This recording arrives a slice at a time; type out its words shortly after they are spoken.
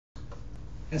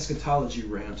Eschatology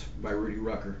Rant by Rudy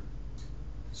Rucker.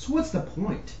 So what's the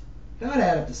point? That would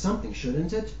add up to something,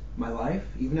 shouldn't it? My life,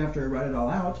 even after I write it all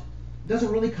out,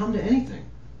 doesn't really come to anything.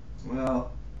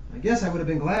 Well, I guess I would have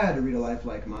been glad to read a life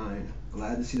like mine.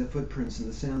 Glad to see the footprints and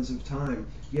the sands of time.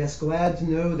 Yes, glad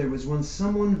to know there was once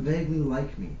someone vaguely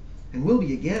like me. And will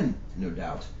be again, no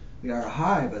doubt. We are a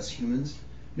hive, us humans.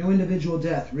 No individual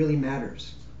death really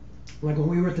matters. Like when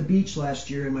we were at the beach last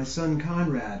year and my son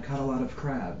Conrad caught a lot of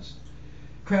crabs.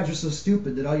 Crabs are so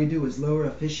stupid that all you do is lower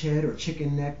a fish head or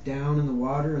chicken neck down in the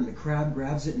water and the crab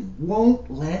grabs it and won't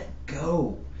let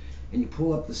go. And you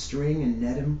pull up the string and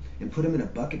net him and put him in a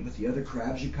bucket with the other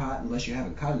crabs you caught, unless you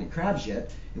haven't caught any crabs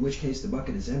yet, in which case the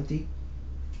bucket is empty.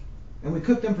 And we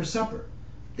cooked them for supper.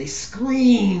 They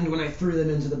screamed when I threw them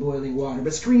into the boiling water,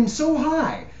 but screamed so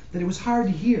high that it was hard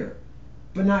to hear,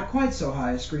 but not quite so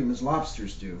high a scream as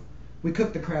lobsters do. We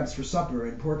cooked the crabs for supper,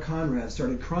 and poor Conrad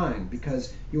started crying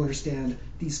because, you understand,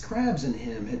 these crabs and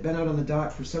him had been out on the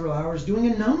dock for several hours doing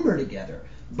a number together,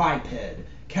 biped,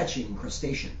 catching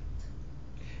crustacean.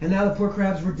 And now the poor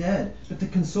crabs were dead, but the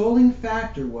consoling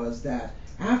factor was that,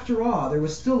 after all, there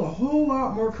was still a whole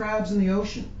lot more crabs in the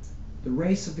ocean. The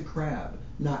race of the crab,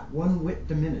 not one whit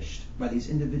diminished by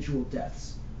these individual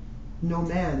deaths. No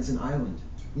man is an island.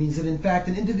 It means that, in fact,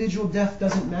 an individual death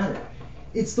doesn't matter.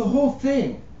 It's the whole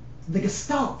thing, the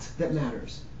gestalt, that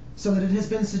matters. So that it has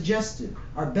been suggested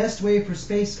our best way for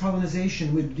space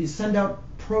colonization would be to send out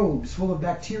probes full of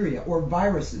bacteria or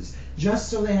viruses, just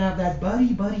so they have that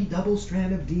buddy-buddy double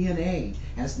strand of DNA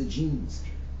as the genes.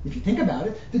 If you think about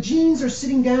it, the genes are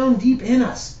sitting down deep in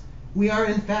us. We are,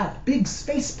 in fact, big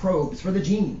space probes for the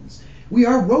genes. We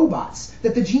are robots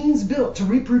that the genes built to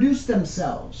reproduce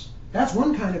themselves. That's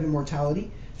one kind of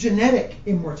immortality, genetic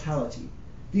immortality.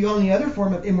 The only other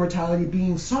form of immortality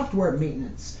being software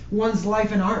maintenance, one's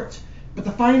life and art. But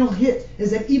the final hit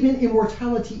is that even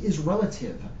immortality is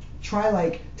relative. Try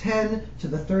like 10 to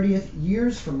the 30th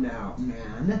years from now,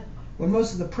 man, when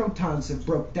most of the protons have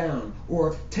broke down,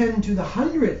 or 10 to the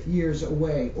 100th years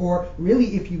away, or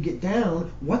really, if you get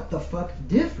down, what the fuck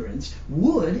difference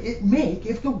would it make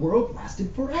if the world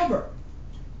lasted forever?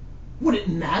 Would it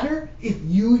matter if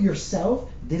you yourself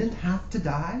didn't have to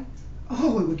die?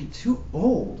 Oh, it would get too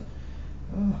old.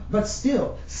 Oh. But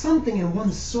still, something in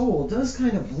one's soul does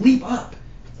kind of leap up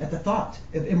at the thought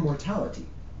of immortality.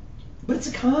 But it's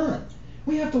a con.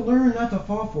 We have to learn not to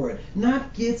fall for it,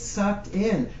 not get sucked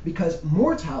in, because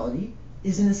mortality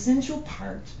is an essential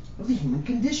part of the human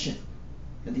condition.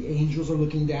 And the angels are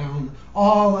looking down,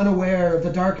 all unaware of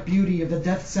the dark beauty of the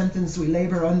death sentence we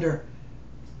labor under.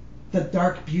 The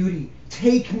dark beauty.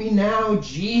 Take me now,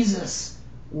 Jesus.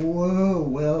 Whoa,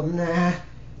 well, nah.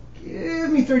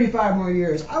 Give me 35 more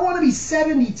years. I want to be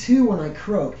 72 when I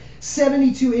croak.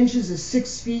 72 inches is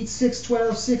 6 feet,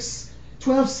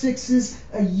 12 sixes,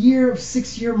 a year of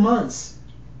 6-year months.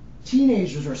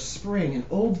 Teenagers are spring and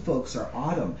old folks are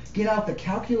autumn. Get out the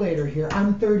calculator here.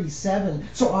 I'm 37,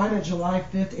 so I'm at July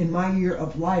 5th in my year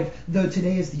of life, though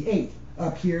today is the 8th.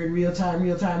 Up here in real time.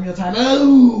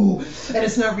 Oh! And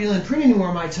it's not real in print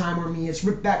anymore, my time or me. It's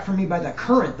ripped back from me by the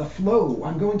current, the flow.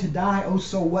 I'm going to die, oh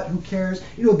so what, who cares?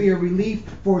 It'll be a relief,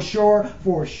 for sure.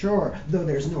 Though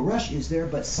there's no rush, is there?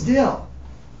 But still,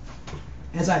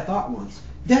 as I thought once,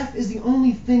 death is the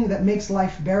only thing that makes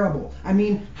life bearable. I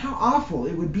mean, how awful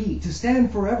it would be to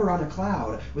stand forever on a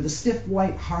cloud with a stiff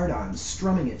white hard-on,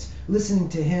 strumming it, listening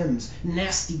to hymns,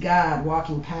 nasty God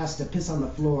walking past to piss on the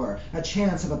floor, a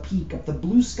chance of a peek up the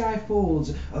blue sky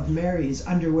folds of Mary's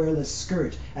underwearless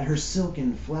skirt at her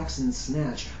silken flaxen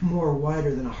snatch, more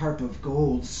wider than a harp of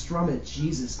gold. Strum it,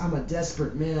 Jesus, I'm a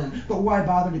desperate man, but why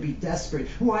bother to be desperate?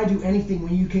 Why do anything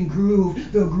when you can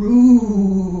groove? The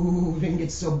grooving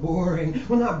gets so boring.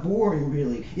 Well, not boring,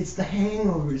 really. It's the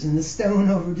hangovers and the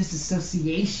stone-over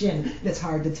disassociation that's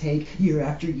hard to take year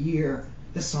after year.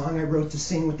 The song I wrote to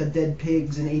sing with the dead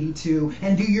pigs in '82.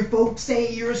 And do your folks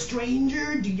say you're a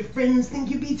stranger? Do your friends think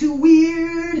you'd be too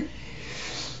weird?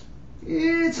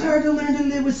 It's hard to learn to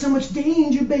live with so much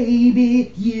danger,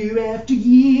 baby, year after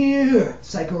year.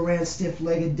 Psycho Rant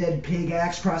stiff-legged dead pig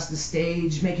acts across the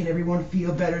stage, making everyone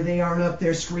feel better. They aren't up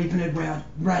there scraping it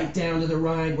right down to the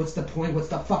rind. What's the point? What's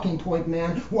the fucking point,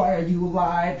 man? Why are you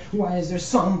alive? Why is there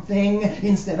something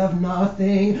instead of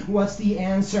nothing? What's the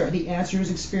answer? The answer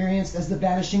is experienced as the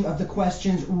vanishing of the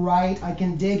questions. Right, I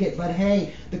can dig it, but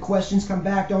hey, the questions come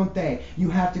back, don't they?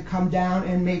 You have to come down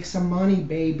and make some money,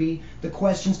 baby. The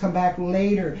questions come back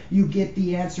later. You get the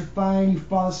the answer fine, you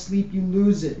fall asleep, you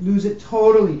lose it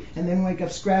totally, and then wake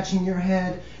up scratching your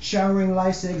head, showering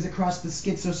lice eggs across the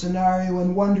schizo scenario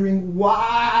and wondering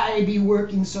why be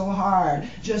working so hard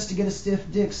just to get a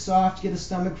stiff dick soft, get a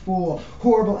stomach full,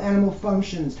 horrible animal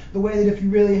functions, the way that if you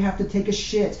really have to take a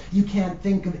shit, you can't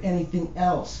think of anything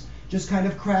else. Just kind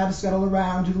of crab scuttle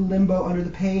around to the limbo under the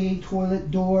pay toilet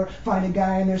door, find a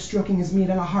guy in there stroking his meat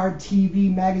on a hard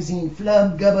TV magazine,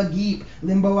 flub gubba geep,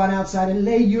 limbo on outside and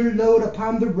lay your load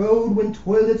upon the road when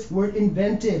toilets weren't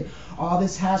invented. All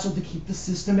this hassle to keep the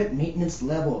system at maintenance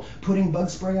level, putting bug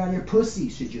spray on your pussy,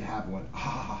 should you have one.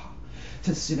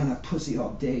 To sit on a pussy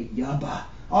all day, yubba.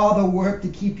 All the work to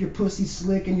keep your pussy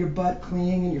slick and your butt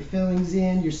clean and your fillings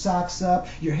in, your socks up,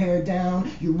 your hair down,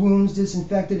 your wounds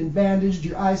disinfected and bandaged,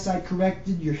 your eyesight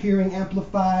corrected, your hearing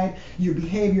amplified, your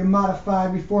behavior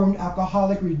modified, reformed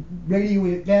alcoholic, radio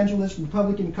evangelist,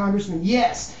 Republican congressman,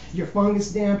 yes, your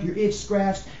fungus damped, your itch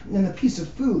scratched, and the piece of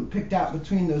food picked out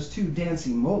between those two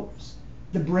dancing molars.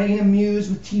 The brain amused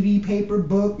with TV, paper,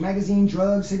 book, magazine,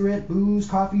 drugs, cigarette, booze,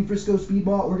 coffee, Frisco,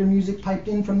 speedball, organ music piped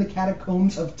in from the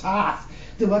catacombs of Toth.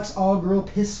 Deluxe all-girl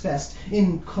piss fest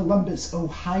in Columbus,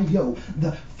 Ohio.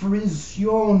 The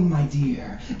Frision, my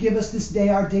dear. Give us this day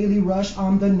our daily rush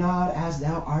on the nod as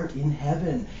thou art in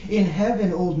heaven. In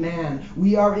heaven, old man.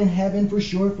 We are in heaven for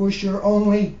sure,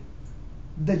 only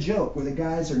the joke where the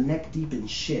guys are neck deep in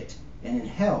shit and in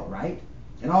hell, right?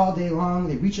 And all day long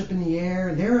they reach up in the air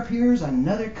and there appears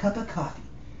another cup of coffee,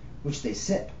 which they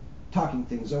sip, talking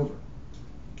things over.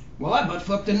 Well, I butt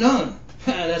fucked a nun.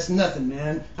 That's nothing,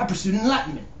 man. I pursued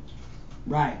enlightenment.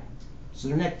 Right. So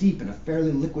they're neck deep in a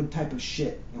fairly liquid type of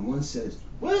shit. And one says,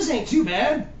 well, this ain't too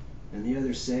bad. And the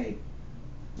others say,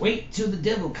 wait till the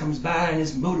devil comes by in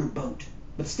his motorboat.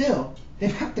 But still,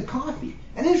 they've got the coffee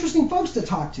and interesting folks to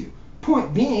talk to.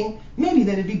 Point being, maybe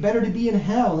that it'd be better to be in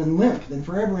hell and limp than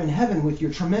forever in heaven with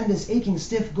your tremendous aching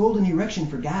stiff golden erection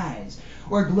for guys,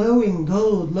 or glowing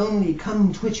gold lonely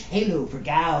cum twitch halo for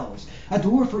gals, a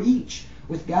door for each,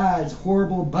 with God's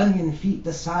horrible bunion feet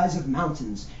the size of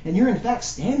mountains, and you're in fact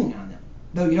standing on them,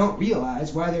 though you don't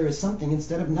realize why there is something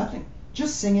instead of nothing,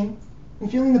 just singing and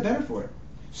feeling the better for it,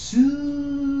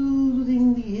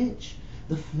 soothing the itch,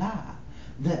 the fly,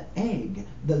 the egg,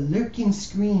 the lurking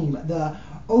scream, the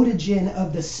otogen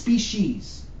of the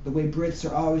species, the way Brits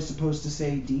are always supposed to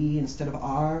say D instead of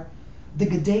R, the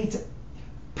Gadate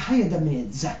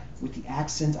Pyadamids with the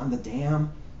accent on the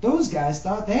damn. Those guys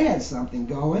thought they had something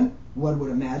going, one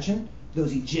would imagine.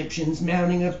 Those Egyptians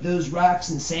mounting up those rocks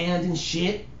and sand and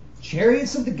shit.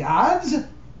 Chariots of the gods?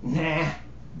 Nah,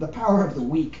 the power of the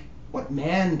weak. What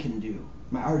man can do?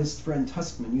 My artist friend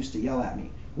Tuskman used to yell at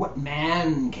me. What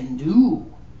man can do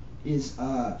is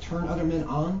turn other men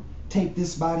on, take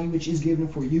this body which is given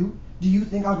for you. Do you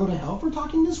think I'll go to hell for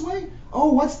talking this way?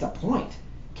 Oh, what's the point?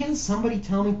 Can somebody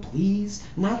tell me, please?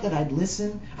 Not that I'd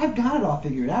listen. I've got it all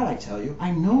figured out, I tell you.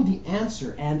 I know the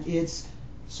answer, and it's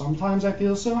sometimes I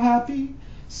feel so happy,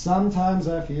 sometimes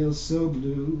I feel so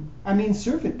blue. I mean,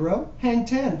 surf it, bro. Hang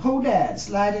 10. Ho dad.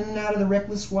 Slide in and out of the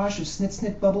reckless wash of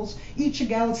snit bubbles, each a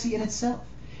galaxy in itself.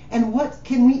 And what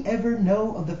can we ever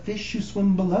know of the fish who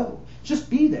swim below? Just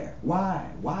be there.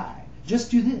 Why?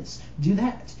 Just do this, do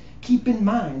that. Keep in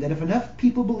mind that if enough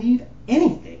people believe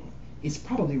anything, it's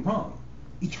probably wrong.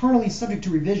 Eternally subject to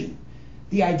revision.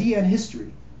 The idea in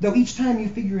history, though each time you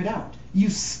figure it out, you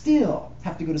still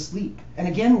have to go to sleep, and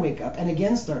again wake up, and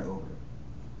again start over.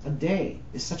 A day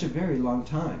is such a very long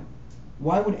time.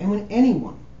 Why would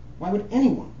anyone want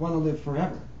to live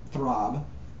forever? Throb.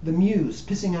 The muse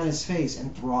pissing on his face,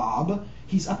 and throb.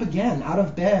 He's up again, out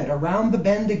of bed, around the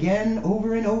bend again,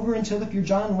 over and over, until if you're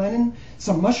John Lennon,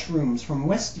 some mushrooms from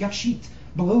West Yashit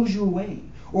blows you away.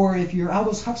 Or if you're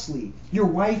Aldous Huxley, your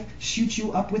wife shoots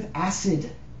you up with acid.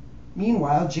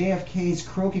 Meanwhile, JFK's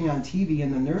croaking on TV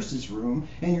in the nurse's room,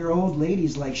 and your old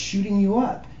lady's like shooting you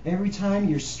up every time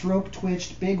your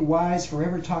stroke-twitched, big, wise,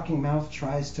 forever-talking mouth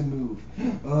tries to move.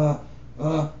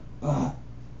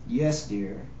 Yes,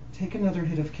 dear. Take another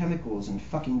hit of chemicals and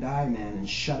fucking die, man, and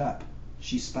shut up.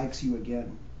 She spikes you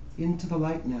again. Into the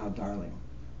light now, darling.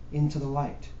 Into the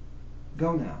light.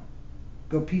 Go now.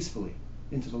 Go peacefully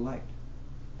into the light.